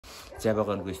चिया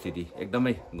बगानको स्थिति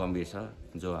एकदमै गम्भीर छ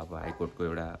जो अब हाइकोर्टको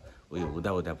एउटा उयो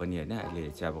हुँदा पनि होइन अहिले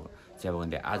चिया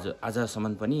बगानले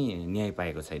आजसम्म पनि न्याय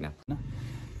पाएको छैन।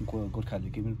 गोर्खाले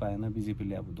केही पनि पाएन,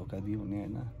 बिजेपीले अब धोका दियो भने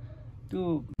होइन त्यो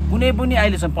कुनै पनि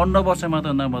अहिलेसम्म 15 वर्षमा त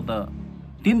नभए त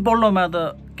 3 पल्टमा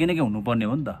त के न के हुनुपर्ने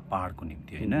हो नि त पहाडको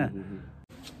निम्ति होइन।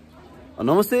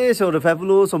 नमस्ते सौर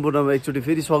फ्यापुलो सम्पूर्णमा एकचोटि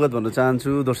फेरि स्वागत भन्न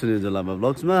चाहन्छु दर्शन योन्जन लामा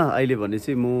ब्लग्समा। अहिले भने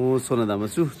चाहिँ म सोनादामा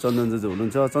छु, चन्दनजो जो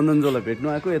हुनुहुन्छ चन्दनजोलाई भेट्नु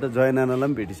आएको, यता जय नानालाई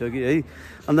पनि भेटिसकेँ है।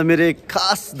 अन्त मेरो एक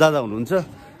खास दादा हुनुहुन्छ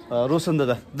रोशन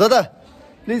दादा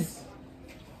प्लिज।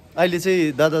 अहिले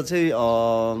चाहिँ दादा चाहिँ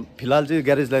फिलहाल चाहिँ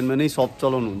ग्यारेज लाइनमा नै सप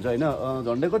चलाउनुहुन्छ होइन।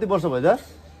 झन्डै कति वर्ष भयो दा?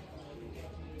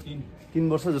 3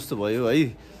 वर्ष जस्तो भयो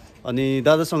है। अनि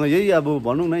दादासँग यही अब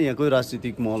भनौँ न यहाँको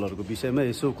राजनीतिक महलहरूको विषयमा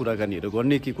यसो कुराकानीहरू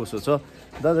गर्ने के कसो छ,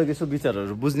 दादाको यसो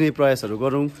विचारहरू बुझ्ने प्रयासहरू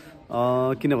गरौँ।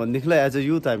 किनभनेदेखिलाई एज अ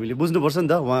युथ हामीले बुझ्नुपर्छ नि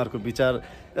त उहाँहरूको विचार,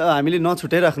 हामीले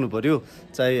नछुटाइराख्नु पऱ्यो।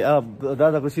 चाहे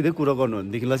दादाको सिधै कुरो गर्नु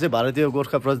भनेदेखिलाई चाहिँ भारतीय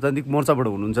गोर्खा प्रजातान्त्रिक मोर्चाबाट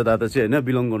हुनुहुन्छ दादा चाहिँ होइन,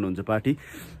 बिलङ गर्नुहुन्छ पार्टी।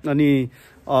 अनि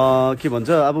के भन्छ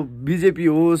अब बिजेपी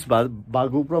होस्,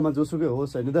 भागुप्रमा जोसुकै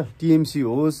होस् होइन त, टिएमसी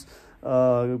होस्,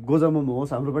 गोजामुम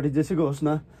होस्, हाम्रो पार्टी जेसुकै होस्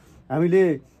न,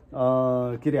 हामीले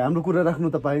के अरे हाम्रो कुरा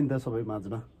राख्नु त पायो नि त सबै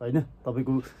माझमा होइन।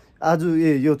 तपाईँको आज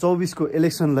यो 24 को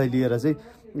इलेक्सनलाई लिएर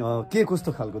चाहिँ के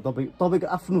कस्तो खालको तपाईँको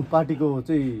आफ्नो पार्टीको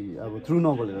चाहिँ अब थ्रु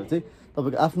नबोलेर चाहिँ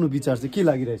तपाईँको आफ्नो विचार चाहिँ के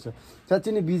लागिरहेछ?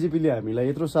 साँच्चै नै बिजेपीले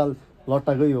हामीलाई यत्रो साल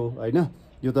लट्टाकै हो होइन,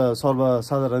 यो त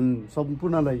सर्वसाधारण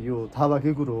सम्पूर्णलाई यो थाहा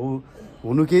भएकै कुरो हो,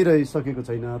 हुनु केही रहिसकेको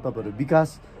छैन। तपाईँहरू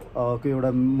विकासको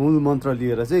एउटा मूल मन्त्र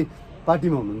लिएर चाहिँ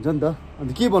पार्टीमा हुनुहुन्छ नि त।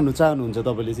 अन्त के भन्नु चाहनुहुन्छ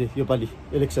तपाईँले चाहिँ योपालि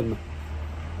इलेक्सनमा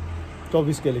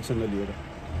 24 को इलेक्सनलाई लिएर?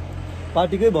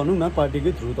 पार्टीकै भनौँ न,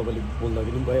 पार्टीकै थ्रु तपाईँले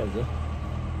बोल्दाखेरि पनि भइहाल्छ।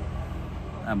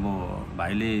 अब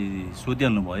भाइले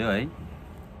सोधिहाल्नु भयो है,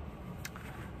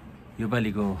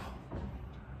 योपालिको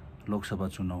लोकसभा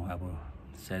चुनाव अब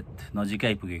सायद नजिकै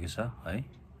आइपुगेको छ है।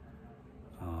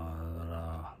 र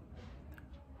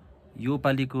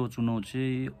योपालिको चुनाव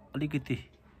चाहिँ अलिकति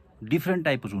डिफ्रेन्ट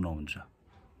टाइपको चुनाव हुन्छ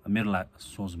मेरो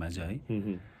सोचमा चाहिँ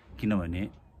है। किनभने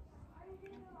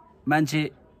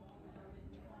मान्छे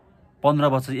 15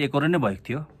 वर्ष एक करोड नै भएको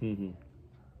थियो,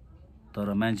 तर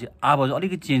मान्छे अब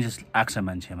अलिकति चेन्जेस आएको छ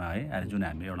मान्छेमा है। अहिले जुन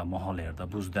हामी एउटा माहौल हेर्दा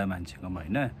बुझ्दा मान्छेकोमा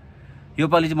होइन,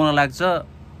 योपालि चाहिँ मलाई लाग्छ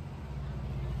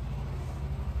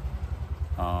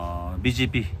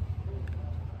बिजेपी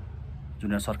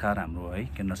जुन सरकार हाम्रो है,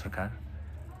 केन्द्र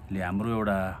सरकारले हाम्रो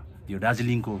एउटा यो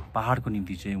दार्जिलिङको पहाडको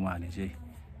निम्ति चाहिँ उहाँले चाहिँ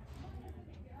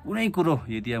कुनै कुरो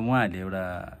यदि उहाँहरूले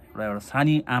एउटा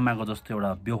सानी आमाको जस्तो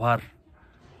एउटा व्यवहार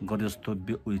गरे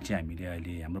जस्तो उयो चाहिँ हामीले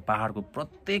अहिले हाम्रो पहाडको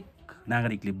प्रत्येक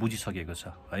नागरिकले बुझिसकेको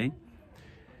छ है।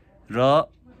 र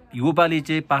योपालि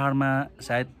चाहिँ पहाडमा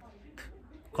सायद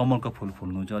कमलको फुल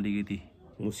फुल्नु चाहिँ अलिकति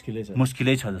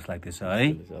मुस्किलै छ जस्तो लाग्दैछ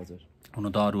है। हुन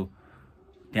त अरू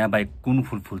त्यहाँ बाहेक कुन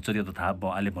फुल फुल्छ त्यो त थाहा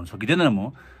अहिले भन्न सकिँदैन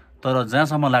म, तर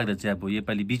जहाँसम्म लाग्दा चाहिँ अब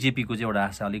योपालि बिजेपीको चाहिँ एउटा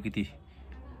आशा अलिकति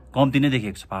कम्ती नै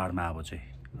देखेको छ पहाडमा अब चाहिँ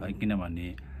है। किनभने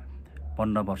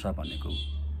 15 वर्ष भनेको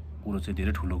कुरो चाहिँ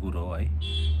धेरै ठुलो कुरो हो है।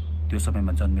 त्यो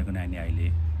समयमा जन्मेको नानी अहिले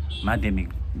माध्यमिक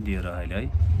दिएर अहिले है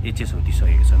एचएस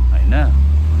हुँदिसकेको छन् होइन।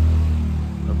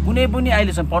 र कुनै पनि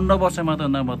अहिलेसम्म 15 वर्षमा त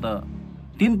नभए त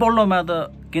 3 पल्टमा त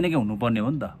के न के हुनुपर्ने हो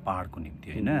नि त पहाडको निम्ति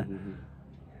होइन।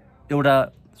 एउटा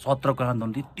 17को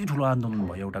आन्दोलन यति ठुलो आन्दोलन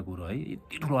भयो एउटा कुरो है,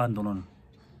 यति ठुलो आन्दोलन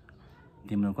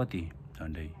तिम्रो कति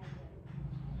झन्डै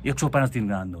 105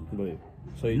 दिनको आन्दोलन भयो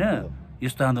होइन।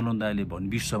 यस्तो आन्दोलन त अहिले भन्नु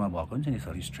विश्वमा भएको नि छ नि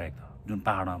सर, स्ट्राइक जुन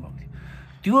पहाडमा भएको थियो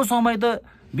त्यो समय त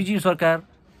बिजेपी सरकार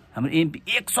हाम्रो एमपी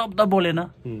एक शब्द बोलेन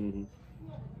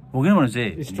हो किन भने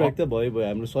चाहिँ स्ट्राइक त भयो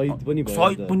हाम्रो शहीद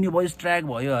पनि भयो स्ट्राइक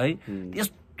भयो है।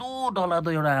 यस्तो डरलाग्दो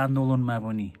एउटा आन्दोलनमा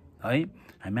पनि है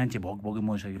हामी मान्छे भोगभोगी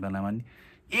मरिसकेको बेलामा नि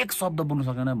एक शब्द बोल्नु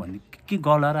सकेन भन्ने के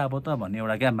गर्ला र अब त भन्ने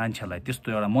एउटा क्या मान्छेलाई त्यस्तो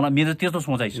एउटा मलाई मेरो त्यस्तो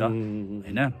सोचाइ छ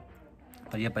होइन।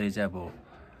 तर योपालि चाहिँ अब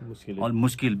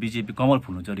मुस्किल बिजेपी कमल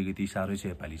फुल्नु चाहिँ अलिकति साह्रै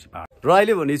छ योपालि चाहिँ। र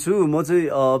अहिले भनेछु म चाहिँ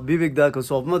विवेक दाको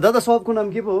सपमा। दादा सपको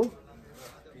नाम के पो हो?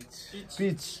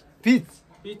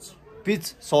 पिच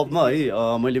सपमा है।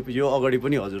 मैले यो अगाडि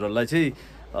पनि हजुरहरूलाई चाहिँ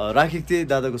राखेको थिएँ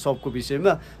दादाको सपको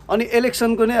विषयमा। अनि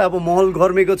इलेक्सनको नै अब माहौल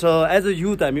गर्मेको छ। एज अ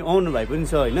युथ हामी अमन भाइ पनि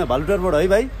छ होइन, भालुटारबाट है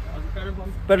भाइ,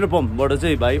 पेट्रोल पम्पबाट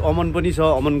चाहिँ भाइ अमन पनि छ,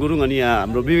 अमन गुरुङ। अनि यहाँ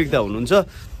हाम्रो विवेक दा हुनुहुन्छ।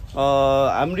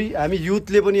 हामी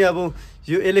युथले पनि अब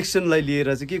यो इलेक्सनलाई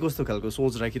लिएर चाहिँ के कस्तो खालको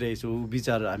सोच राखिरहेछौँ,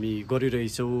 विचार हामी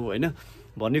गरिरहेछौँ होइन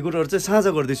भन्ने कुरोहरू चाहिँ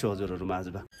साझा गर्दैछु हजुरहरू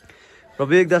माझमा। र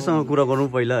विवेक दासँग कुरा गरौँ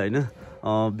पहिला होइन।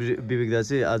 विवेक दा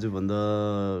चाहिँ आजभन्दा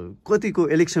कतिको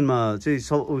इलेक्सनमा चाहिँ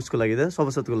उसको लागि त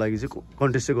सभासदको लागि चाहिँ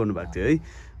कन्टेस्ट चाहिँ गर्नुभएको थियो है।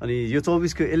 अनि यो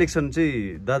 24 को इलेक्सन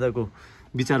चाहिँ दादाको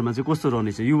विचारमा चाहिँ कस्तो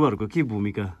रहनेछ, युवाहरूको के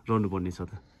भूमिका रहनुपर्ने छ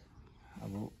त?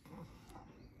 अब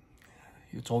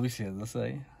यो 24 हेर्दा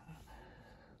चाहिँ है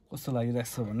कस्तो लागिरहेको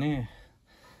छ भने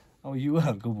अब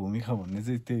युवाहरूको भूमिका भन्ने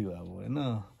चाहिँ त्यही हो अब होइन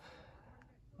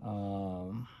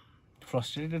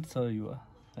फ्रस्ट्रेटेड छ युवा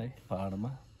है पहाडमा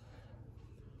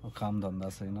काम धन्दा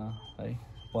छैन है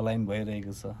पलायन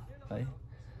भइरहेको छ है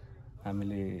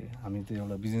हामी त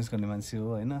एउटा बिजनेस गर्ने मान्छे हो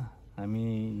होइन हामी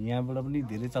यहाँबाट पनि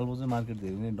धेरै चाल पाउँछ मार्केट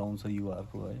धेरै नै डाउन छ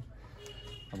युवाहरूको है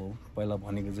अब पहिला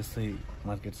भनेको जस्तै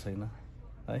मार्केट छैन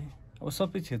है अब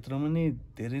सबै क्षेत्रमा नै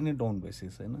धेरै नै डाउन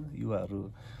भइसकेको छ होइन युवाहरू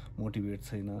मोटिभेट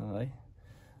छैन है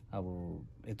अब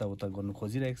यताउता गर्नु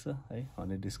खोजिरहेको छ है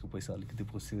 100 डेजको पैसा अलिकति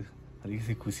पस्यो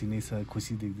अलिकति खुसी नै छ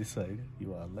खुसी देख्दैछ है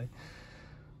युवाहरूलाई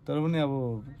तर पनि अब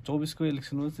 24 को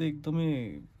इलेक्सनमा चाहिँ एकदमै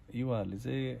युवाहरूले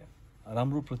चाहिँ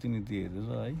राम्रो प्रतिनिधि हेरेर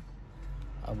है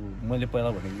अब मैले पहिला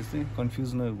भनेको जस्तै कन्फ्युज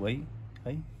नभई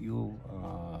है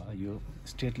यो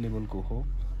स्टेट लेभलको हो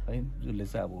है जसले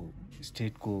चाहिँ अब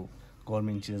स्टेटको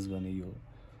गभर्मेन्ट चेन्ज गर्ने यो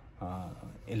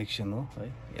इलेक्सन हो है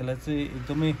यसलाई चाहिँ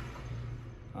एकदमै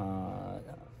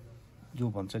जो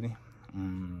भन्छ नि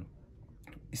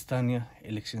स्थानीय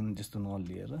इलेक्सन जस्तो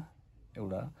नलिएर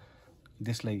एउटा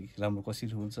देशलाई राम्रो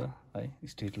कसरी हुन्छ है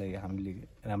स्टेटलाई हामीले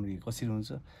राम्ररी कसरी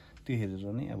हुन्छ त्यो हेरेर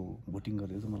नै अब भोटिङ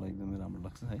गरेर चाहिँ मलाई एकदमै राम्रो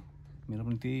लाग्छ है मेरो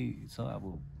पनि त्यही छ अब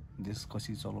देश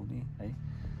कसरी चलाउने है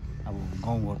अब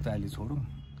गाउँघर त अहिले छोडौँ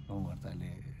गाउँघर त अहिले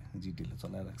जिटीले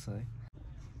चलाइरहेको छ है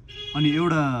अनि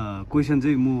एउटा क्वेसन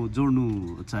चाहिँ म जोड्नु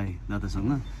चाहे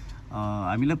दादासँग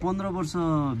हामीलाई 15 वर्ष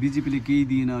बिजेपीले केही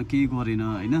दिएन केही गरेन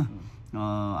होइन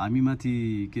हामीमाथि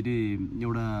के अरे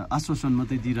एउटा आश्वासन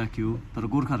मात्रै दिइराख्यो तर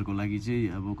गोर्खाहरूको लागि चाहिँ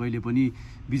अब कहिले पनि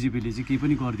बिजेपीले चाहिँ केही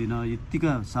पनि गर्दिन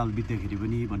यतिका साल बित्दाखेरि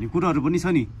पनि भन्ने कुराहरू पनि छ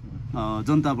नि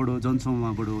जनताबाट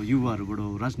जनसमूहबाट युवाहरूबाट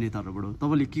राजनेताहरूबाट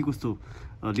तपाईँले के कस्तो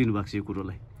लिनुभएको छ यो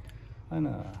कुरोलाई होइन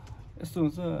यस्तो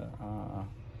हुन्छ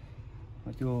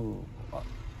त्यो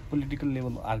पोलिटिकल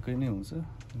लेभल अर्कै नै हुन्छ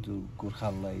जो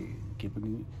गोर्खाहरूलाई केही पनि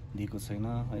दिएको छैन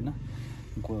होइन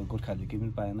गोर्खाहरूले केही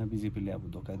पनि पाएन बिजेपीले अब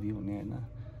धोका दियो भने होइन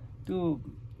त्यो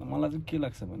मलाई चाहिँ के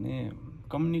लाग्छ भने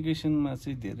कम्युनिकेसनमा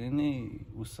चाहिँ धेरै नै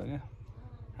उस छ क्या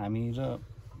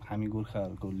हामी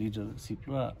गोर्खाहरूको लिडरसिप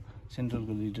र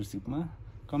सेन्ट्रलको लिडरसिपमा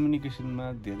कम्युनिकेसनमा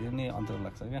धेरै नै अन्तर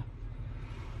लाग्छ क्या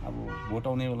अब भोट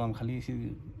आउने बेलामा खालि यसरी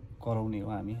कराउने हो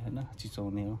हामी होइन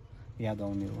चिचाउने हो याद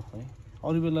आउने हो है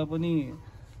अरू बेला पनि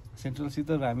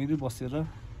सेन्ट्रलसित राम्ररी बसेर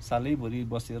सालैभरि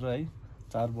बसेर है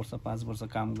 4 वर्ष 5 वर्ष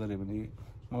काम गऱ्यो भने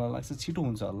मलाई लाग्छ छिटो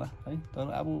हुन्छ होला है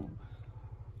तर अब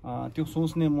त्यो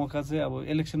सोच्ने मौका चाहिँ अब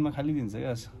इलेक्सनमा खालि दिन्छ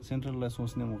क्या सेन्ट्रललाई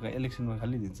सोच्ने मौका इलेक्सनमा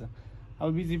खालि दिन्छ अब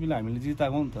बिजेपीलाई हामीले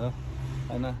जिताएको नि त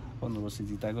होइन 15 वर्ष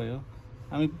जिताएको हो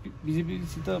हामी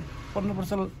बिजेपीसित 15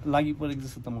 वर्ष लागि परेको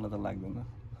जस्तो त मलाई त लाग्दैन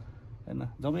होइन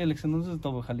जब इलेक्सन हुन्छ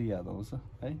तब खालि याद आउँछ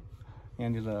है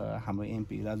यहाँनिर हाम्रो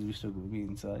एमपी राजु विष्ट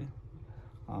घुमिहिँड्छ है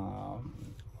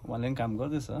उहाँले पनि काम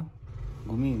गर्दैछ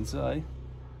घुमिहिँड्छ है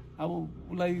अब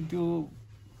उसलाई त्यो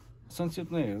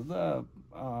संक्षेपमा हेर्दा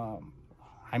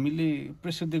हामीले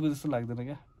प्रेसर दिएको जस्तो लाग्दैन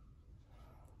क्या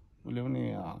उसले पनि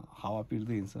हावा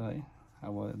पिर्दै हिँड्छ है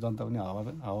अब जनता पनि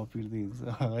हावा पिर्दै हिँड्छ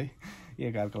है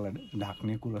एकअर्कालाई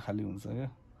ढाक्ने कुरो खालि हुन्छ क्या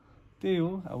त्यही हो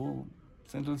अब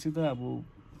सेन्ट्रलसित अब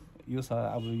यो छ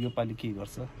अब यो पालि के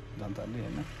गर्छ जनताले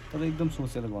होइन तर एकदम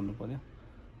सोचेर गर्नु पर्यो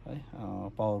है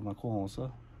पावरमा को आउँछ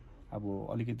अब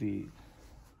अलिकति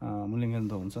मूल्याङ्कन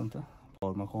त हुन्छ नि त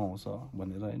पावरमा को आउँछ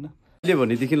भनेर होइन अहिले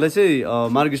भनेदेखिलाई चाहिँ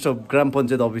मार्गस्टप ग्राम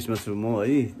पञ्चायत अफिसमा छु म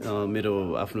है मेरो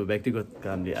आफ्नो व्यक्तिगत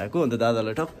कामले आएको अन्त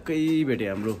दादालाई ठक्कै भेटेँ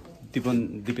हाम्रो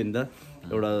दिपेन्दा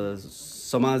एउटा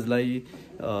समाजलाई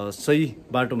सही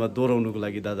बाटोमा दोहोऱ्याउनुको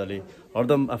लागि दादाले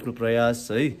हरदम आफ्नो प्रयास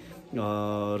है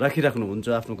राखिराख्नुहुन्छ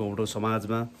आफ्नो गाउँ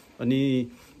समाजमा अनि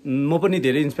म पनि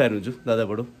धेरै इन्सपायर हुन्छु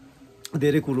दादाबाट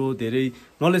धेरै कुरो धेरै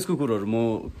नलेजको कुरोहरू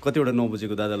म कतिवटा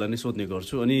नबुझेको दादालाई नै सोध्ने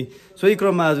गर्छु अनि सोही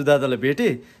क्रममा आज दादालाई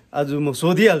भेटेँ आज म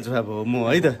सोधिहाल्छु अब म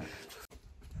है त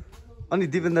अनि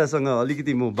दिपेन्दासँग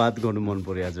अलिकति म बात गर्नु मन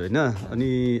पर्यो आज होइन अनि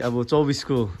अब 24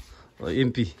 को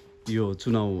एमपी यो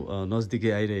चुनाव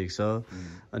नजदिकै आइरहेको छ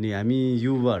अनि हामी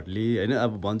युवाहरूले होइन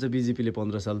अब भन्छ बिजेपीले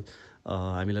 15 साल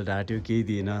हामीलाई ढाट्यो केही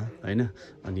दिएन होइन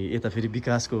अनि यता फेरि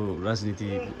विकासको राजनीति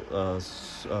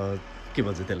के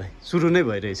भन्छ त्यसलाई सुरु नै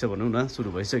भइरहेछ भनौँ न सुरु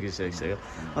भइसकिसक्यो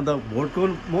अन्त भोटको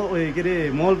के अरे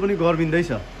महल पनि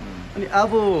गर्मिँदैछ अनि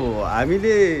अब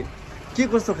हामीले के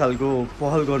कस्तो खालको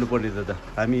पहल गर्नुपर्ने दादा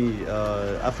हामी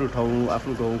आफ्नो ठाउँ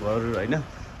आफ्नो गाउँघर होइन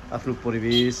आफ्नो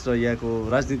परिवेश र यहाँको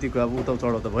राजनीतिको अब उताउ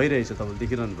चढाउ त भइरहेछ तपाईँले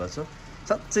देखिरहनु भएको छ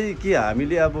साँच्चै के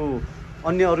हामीले अब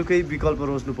अन्य अरू केही विकल्प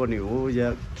रोज्नुपर्ने हो या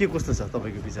के कस्तो छ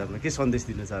तपाईँको विचारमा के सन्देश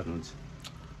दिन चाहनुहुन्छ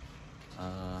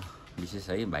विशेष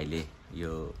है भाइले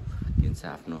यो के भन्छ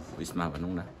आफ्नो उयसमा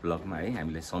भनौँ न ब्लगमा है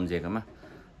हामीले सम्झेकोमा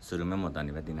सुरुमा म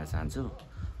धन्यवाद दिन चाहन्छु।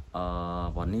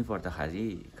 भन्नै पर्दाखेरि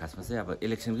खासमा चाहिँ अब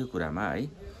इलेक्सनकै कुरामा है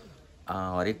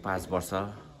हरेक 5 वर्ष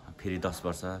फेरि 10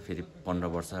 वर्ष फेरि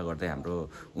 15 वर्ष गर्दै हाम्रो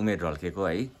उमेर ढल्केको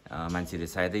है मान्छेले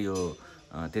सायदै यो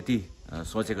त्यति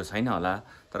सोचेको छैन होला।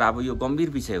 तर अब यो गम्भीर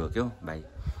विषय हो क्या भाइ।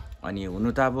 अनि हुनु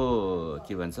त अब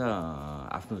के भन्छ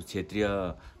आफ्नो क्षेत्रीय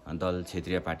दल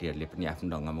क्षेत्रीय पार्टीहरूले पनि आफ्नो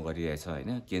ढङ्गमा गरिरहेछ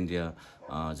होइन। केन्द्रीय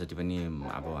जति पनि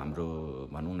अब हाम्रो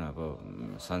भनौँ न अब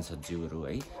सांसदज्यूहरू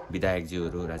है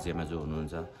विधायकज्यूहरू राज्यमा जो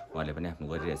हुनुहुन्छ उहाँले पनि आफ्नो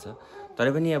गरिरहेछ। तर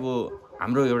पनि अब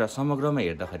हाम्रो एउटा समग्रमा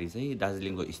हेर्दाखेरि चाहिँ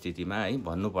दार्जिलिङको स्थितिमा है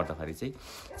भन्नुपर्दाखेरि चाहिँ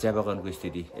चिया बगानको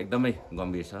स्थिति एकदमै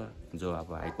गम्भीर छ। जो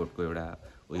अब हाइकोर्टको एउटा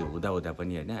उयो हुँदा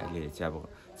पनि होइन अहिले चिया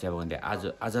बगानले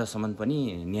आजसम्म पनि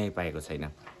न्याय पाएको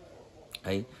छैन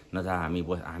है। न त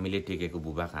हामीले टेकेको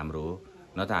भूभाग हाम्रो हो,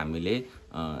 न त हामीले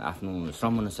आफ्नो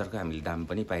श्रम अनुसारको हामीले दाम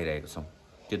पनि पाइरहेको छौँ।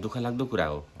 त्यो दुःख लाग्दो कुरा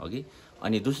हो अघि।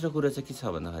 अनि दोस्रो कुरा चाहिँ के छ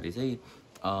भन्दाखेरि चाहिँ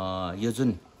यो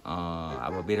जुन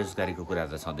अब बेरोजगारीको कुरा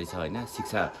त छँदैछ होइन।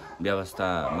 शिक्षा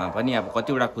व्यवस्थामा पनि अब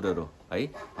कतिवटा कुरोहरू है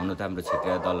हुन त हाम्रो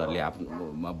क्षेत्रीय दलहरूले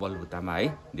आफ्नो बलबुतामा है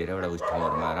धेरैवटा उस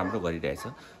ठाउँहरूमा राम्रो गरिरहेछ।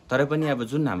 तर पनि अब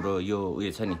जुन हाम्रो यो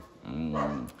उयो छ नि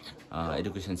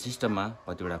एडुकेसन सिस्टममा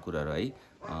कतिवटा कुराहरू है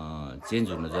चेन्ज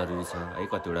हुनु जरुरी छ है।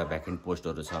 कतिवटा भ्याकेन्ट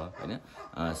पोस्टहरू छ होइन।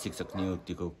 शिक्षक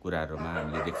नियुक्तिको कुराहरूमा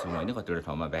हामीले देख्छौँ होइन। कतिवटा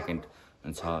ठाउँमा भ्याकेन्ट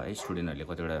छ है। स्टुडेन्टहरूले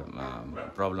कतिवटा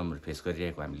प्रब्लमहरू फेस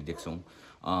गरिरहेको हामीले देख्छौँ।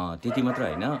 त्यति मात्र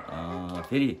होइन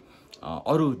फेरि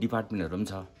अरू डिपार्टमेन्टहरू पनि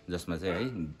छ जसमा चाहिँ है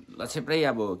लक्षेप्रै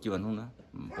अब के भनौँ न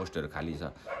पोस्टहरू खाली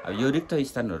छ। अब यो रिक्त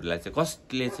स्थानहरूलाई चाहिँ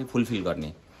कसले चाहिँ फुलफिल गर्ने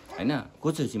होइन।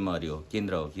 को चाहिँ जिम्मेवारी हो,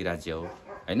 केन्द्र हो कि राज्य हो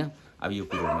होइन। अब यो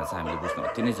कुरोहरूमा चाहिँ हामीले बुझ्नु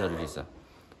अति नै जरुरी छ।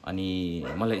 अनि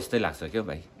मलाई यस्तै लाग्छ क्या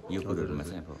भाइ यो कुरोहरूमा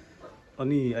चाहिँ अब।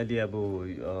 अनि अहिले अब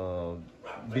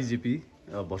बिजेपी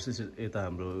भर्सेस यता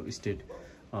हाम्रो स्टेट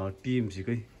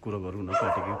टिएमसीकै कुरा गरौँ न,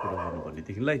 पार्टीकै कुरा गरौँ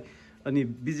भनेदेखिलाई अनि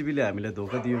बिजेपीले हामीलाई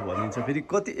धोका दियो भनिन्छ। फेरि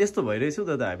कति यस्तो भइरहेछ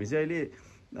दादा, हामी चाहिँ अहिले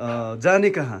जाने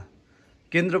कहाँ,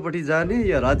 केन्द्रपट्टि जाने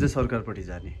या राज्य सरकारपट्टि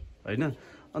जाने होइन।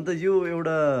 अन्त यो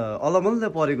एउटा अलमल्ल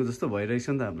परेको जस्तो भइरहेछ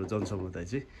नि त हाम्रो जनसमुदाय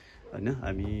चाहिँ होइन।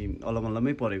 हामी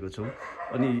अलमल्लमै परेको छौँ।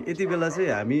 अनि यति बेला चाहिँ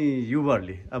हामी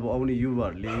युवाहरूले अब आउने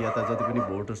युवाहरूले या त जति पनि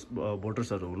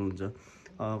भोटर्सहरू हुनुहुन्छ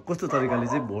कस्तो तरिकाले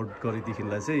चाहिँ भोट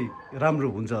गरेदेखिलाई चाहिँ राम्रो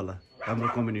हुन्छ होला हाम्रो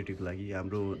कम्युनिटीको लागि,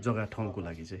 हाम्रो जग्गा ठाउँको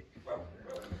लागि चाहिँ।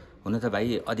 हुन त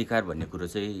भाइ अधिकार भन्ने कुरो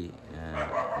चाहिँ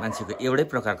मान्छेको एउटै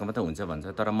प्रकारको मात्रै हुन्छ भन्छ।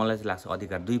 तर मलाई चाहिँ लाग्छ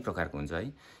अधिकार दुई प्रकारको हुन्छ है।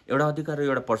 एउटा अधिकार हो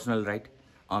एउटा पर्सनल राइट।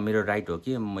 मेरो राइट हो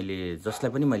कि मैले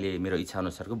जसलाई पनि मैले मेरो इच्छा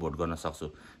अनुसारको भोट गर्न सक्छु।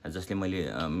 जसले मैले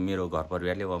मेरो घर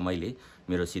परिवारले वा मैले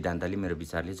मेरो सिद्धान्तले मेरो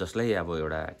विचारले जसलाई अब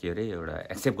एउटा के अरे एउटा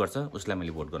एक्सेप्ट गर्छ उसलाई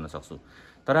मैले भोट गर्न सक्छु।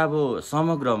 तर अब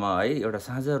समग्रमा है एउटा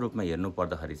साझा रूपमा हेर्नु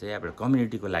पर्दाखेरि चाहिँ अब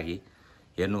कम्युनिटीको लागि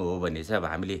हेर्नु हो भने चाहिँ अब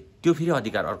हामीले त्यो फेरि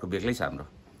अधिकार अर्को बेग्लै छ हाम्रो।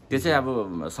 त्यो चाहिँ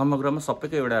अब समग्रमा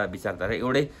सबैको एउटा विचारधारा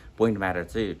एउटै पोइन्टमा आएर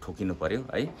चाहिँ ठोकिनु पर्यो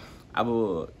है। अब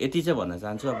यति चाहिँ भन्न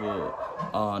चाहन्छु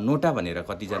अब नोटा भनेर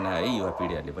कतिजना है युवा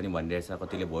पिँढीहरूले पनि भनिरहेछ,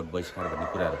 कतिले भोट बहिष्कार भन्ने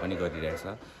कुराहरू पनि गरिरहेछ।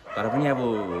 तर पनि अब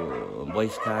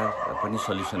बहिष्कार पनि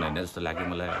सल्युसन होइन जस्तो लाग्यो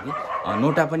मलाई है।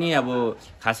 नोटा पनि अब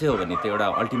खासै हो भने त एउटा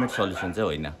अल्टिमेट सल्युसन चाहिँ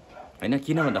होइन होइन।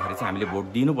 किन भन्दाखेरि चाहिँ हामीले भोट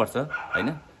दिनुपर्छ होइन।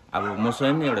 अब म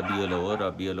स्वयं नै एउटा बिएलओ हो र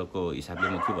बिएलओको हिसाबले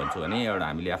म के भन्छु भने एउटा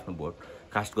हामीले आफ्नो भोट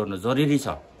कास्ट गर्नु जरुरी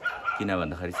छ। किन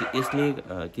भन्दाखेरि चाहिँ यसले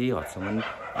केही हदसम्म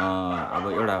अब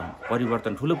एउटा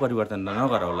परिवर्तन ठुलो परिवर्तन त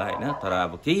नगरौला होइन। तर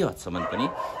अब केही हदसम्म पनि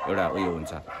एउटा उयो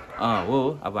हुन्छ हो।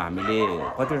 अब हामीले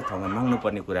कतिवटा ठाउँमा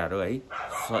माग्नुपर्ने कुराहरू है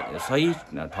सही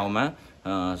ठाउँमा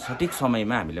सठिक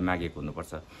समयमा हामीले मागेको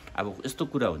हुनुपर्छ। अब यस्तो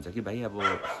कुरा हुन्छ कि भाइ अब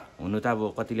हुनु त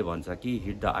अब कतिले भन्छ कि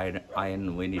hit the iron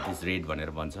when it is red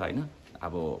भनेर भन्छ होइन।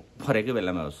 अब फरेकै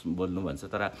बेलामा बोल्नु भन्छ।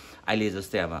 तर अहिले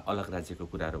जस्तै अब अलग राज्यको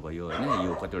कुराहरू भयो होइन।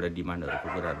 यो कतिवटा डिमान्डहरूको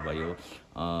कुराहरू भयो।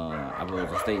 अब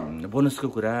जस्तै बोनसको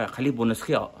कुरा खालि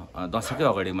बोनसकै दशकै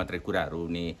अगाडि मात्रै कुराहरू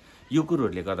हुने यो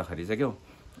कुरोहरूले गर्दाखेरि चाहिँ क्या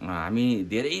हामी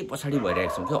धेरै पछाडि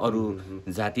भइरहेको छौँ क्या अरू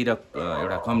जाति र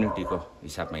एउटा कम्युनिटीको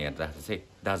हिसाबमा हेर्दाखेरि चाहिँ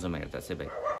दाजुमा हेर्दा चाहिँ भाइ।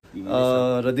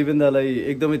 र दिपेन्द्रलाई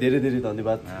एकदमै धेरै धेरै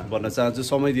धन्यवाद भन्न चाहन्छु।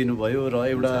 समय दिनुभयो र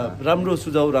एउटा राम्रो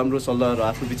सुझाव राम्रो सल्लाह र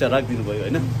आफ्नो विचार राखिदिनु भयो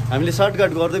होइन। हामीले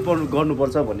साटगाट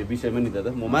गर्नुपर्छ भन्ने विषयमा नि दादा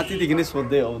म माथिदेखि नै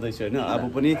सोध्दै आउँदैछु होइन। अब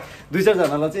पनि 2-4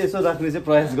 जनालाई चाहिँ यसो राख्ने चाहिँ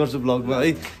प्रयास गर्छु ब्लगमा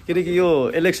है। किनकि यो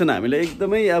इलेक्सन हामीले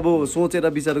एकदमै अब सोचेर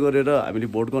विचार गरेर हामीले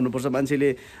भोट गर्नुपर्छ। मान्छेले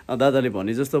दादाले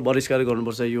भने जस्तो बहिष्कार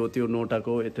गर्नुपर्छ यो त्यो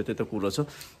नोटाको यता कुरो छ।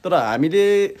 तर हामीले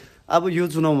अब यो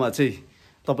चुनावमा चाहिँ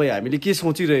तपाईँ हामीले के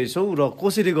सोचिरहेछौँ र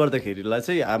कसरी गर्दाखेरिलाई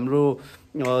चाहिँ हाम्रो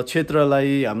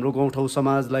क्षेत्रलाई, हाम्रो गाउँठाउँ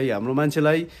समाजलाई, हाम्रो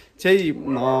मान्छेलाई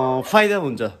चाहिँ फाइदा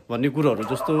हुन्छ भन्ने कुरोहरू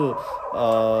जस्तो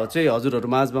चाहिँ हजुरहरू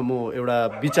माझमा म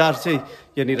एउटा विचार चाहिँ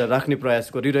यहाँनिर राख्ने प्रयास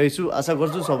गरिरहेछु। आशा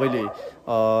गर्छु सबैले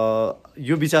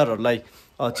यो विचारहरूलाई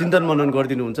चिन्तन मनन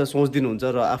गरिदिनुहुन्छ, सोचिदिनुहुन्छ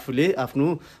र आफूले आफ्नो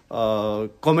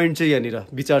कमेन्ट चाहिँ यहाँनिर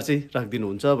विचार चाहिँ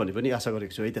राखिदिनुहुन्छ भन्ने पनि आशा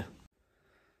गरेको छु है त।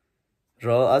 र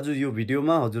आज यो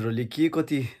भिडियोमा हजुरहरूले के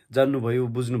कति जान्नुभयो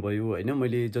बुझ्नुभयो होइन,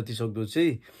 मैले जति सक्दो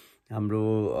चाहिँ हाम्रो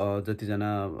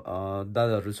जतिजना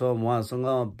दादाहरू छ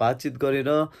उहाँसँग बातचित गरेर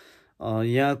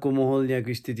यहाँको माहौल,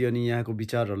 यहाँको स्थिति अनि यहाँको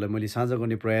विचारहरूलाई मैले साझा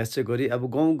गर्ने प्रयास चाहिँ गरेँ। अब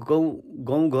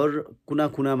गाउँघर कुना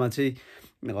कुनामा चाहिँ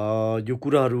यो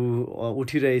कुराहरू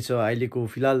उठिरहेछ। अहिलेको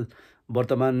फिलहाल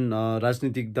वर्तमान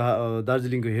राजनीतिक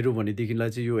दार्जिलिङको हेऱ्यौँ भनेदेखिलाई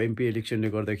चाहिँ यो एमपी इलेक्सनले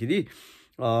गर्दाखेरि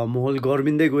माहौल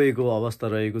गर्मिँदै गएको अवस्था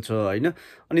रहेको छ होइन।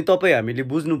 अनि तपाईँ हामीले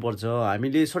बुझ्नुपर्छ,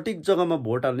 हामीले सठिक जग्गामा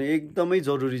भोट हाल्ने एकदमै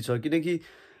जरुरी छ, किनकि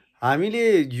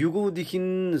हामीले युगौँदेखि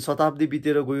शताब्दी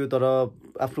बितेर गयो तर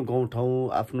आफ्नो गाउँठाउँ,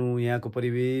 आफ्नो यहाँको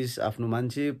परिवेश, आफ्नो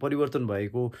मान्छे परिवर्तन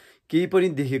भएको केही पनि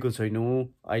देखेको छैनौँ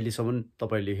अहिलेसम्म।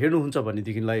 तपाईँहरूले हेर्नुहुन्छ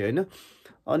भनेदेखिलाई होइन।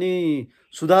 अनि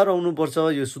सुधार आउनुपर्छ।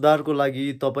 यो सुधारको लागि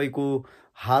तपाईँको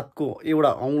हातको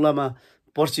एउटा औँलामा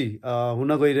पर्सि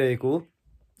हुन गइरहेको,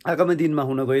 आगामी दिनमा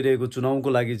हुन गइरहेको चुनावको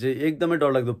लागि चाहिँ एकदमै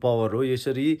डरलाग्दो पावर हो।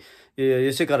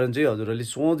 यसै कारण चाहिँ हजुरहरूले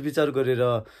सोच विचार गरेर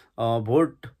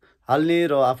भोट हाल्ने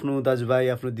र आफ्नो दाजुभाइ,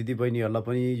 आफ्नो दिदीबहिनीहरूलाई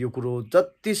पनि यो कुरो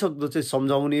जति सक्दो चाहिँ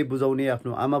सम्झाउने, बुझाउने।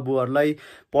 आफ्नो आमा बुवाहरूलाई,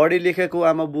 पढे लेखेको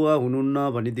आमा बुवा हुनुहुन्न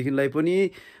भनेदेखिलाई पनि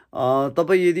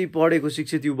तपाईँ यदि पढेको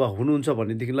शिक्षित युवा हुनुहुन्छ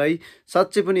भनेदेखिलाई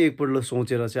साँच्चै पनि एकपल्ट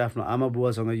सोचेर चाहिँ आफ्नो आमा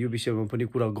बुवासँग यो विषयमा पनि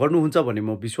कुरा गर्नुहुन्छ भन्ने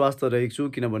म विश्वास त रहेको छु।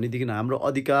 किनभनेदेखि हाम्रो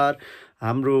अधिकार,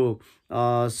 हाम्रो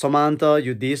समानता,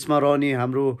 यो देशमा रहने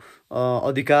हाम्रो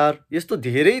अधिकार, यस्तो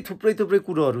धेरै थुप्रै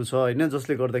कुरोहरू छ होइन,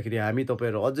 जसले गर्दाखेरि हामी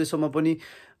तपाईँहरू अझैसम्म पनि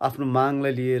आफ्नो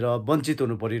मागलाई लिएर वञ्चित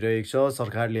हुनु परिरहेको छ।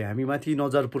 सरकारले हामीमाथि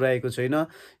नजर पुर्याएको छैन।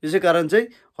 यसै कारण चाहिँ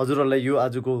हजुरहरूलाई यो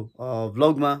आजको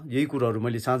भ्लगमा यही कुराहरू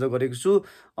मैले साझा गरेको छु।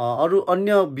 अरू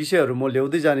अन्य विषयहरू म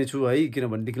ल्याउँदै जानेछु है,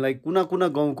 किनभनेदेखिलाई कुना कुना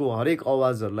गाउँको हरेक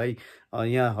आवाजहरूलाई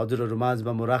यहाँ हजुरहरू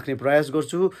माझमा म राख्ने प्रयास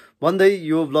गर्छु भन्दै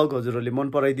यो भ्लग हजुरहरूले मन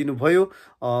पराइदिनु भयो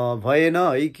भएन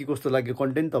है, के कस्तो लाग्यो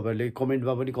कन्टेन्ट तपाईँहरूले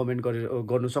कमेन्टमा पनि कमेन्ट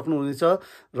गर्नु सक्नुहुनेछ।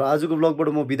 र आजको भ्लगबाट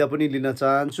म बिदा पनि लिन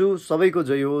चाहन्छु। सबैको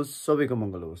जय होस्, सबैको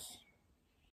मङ्गल होस्।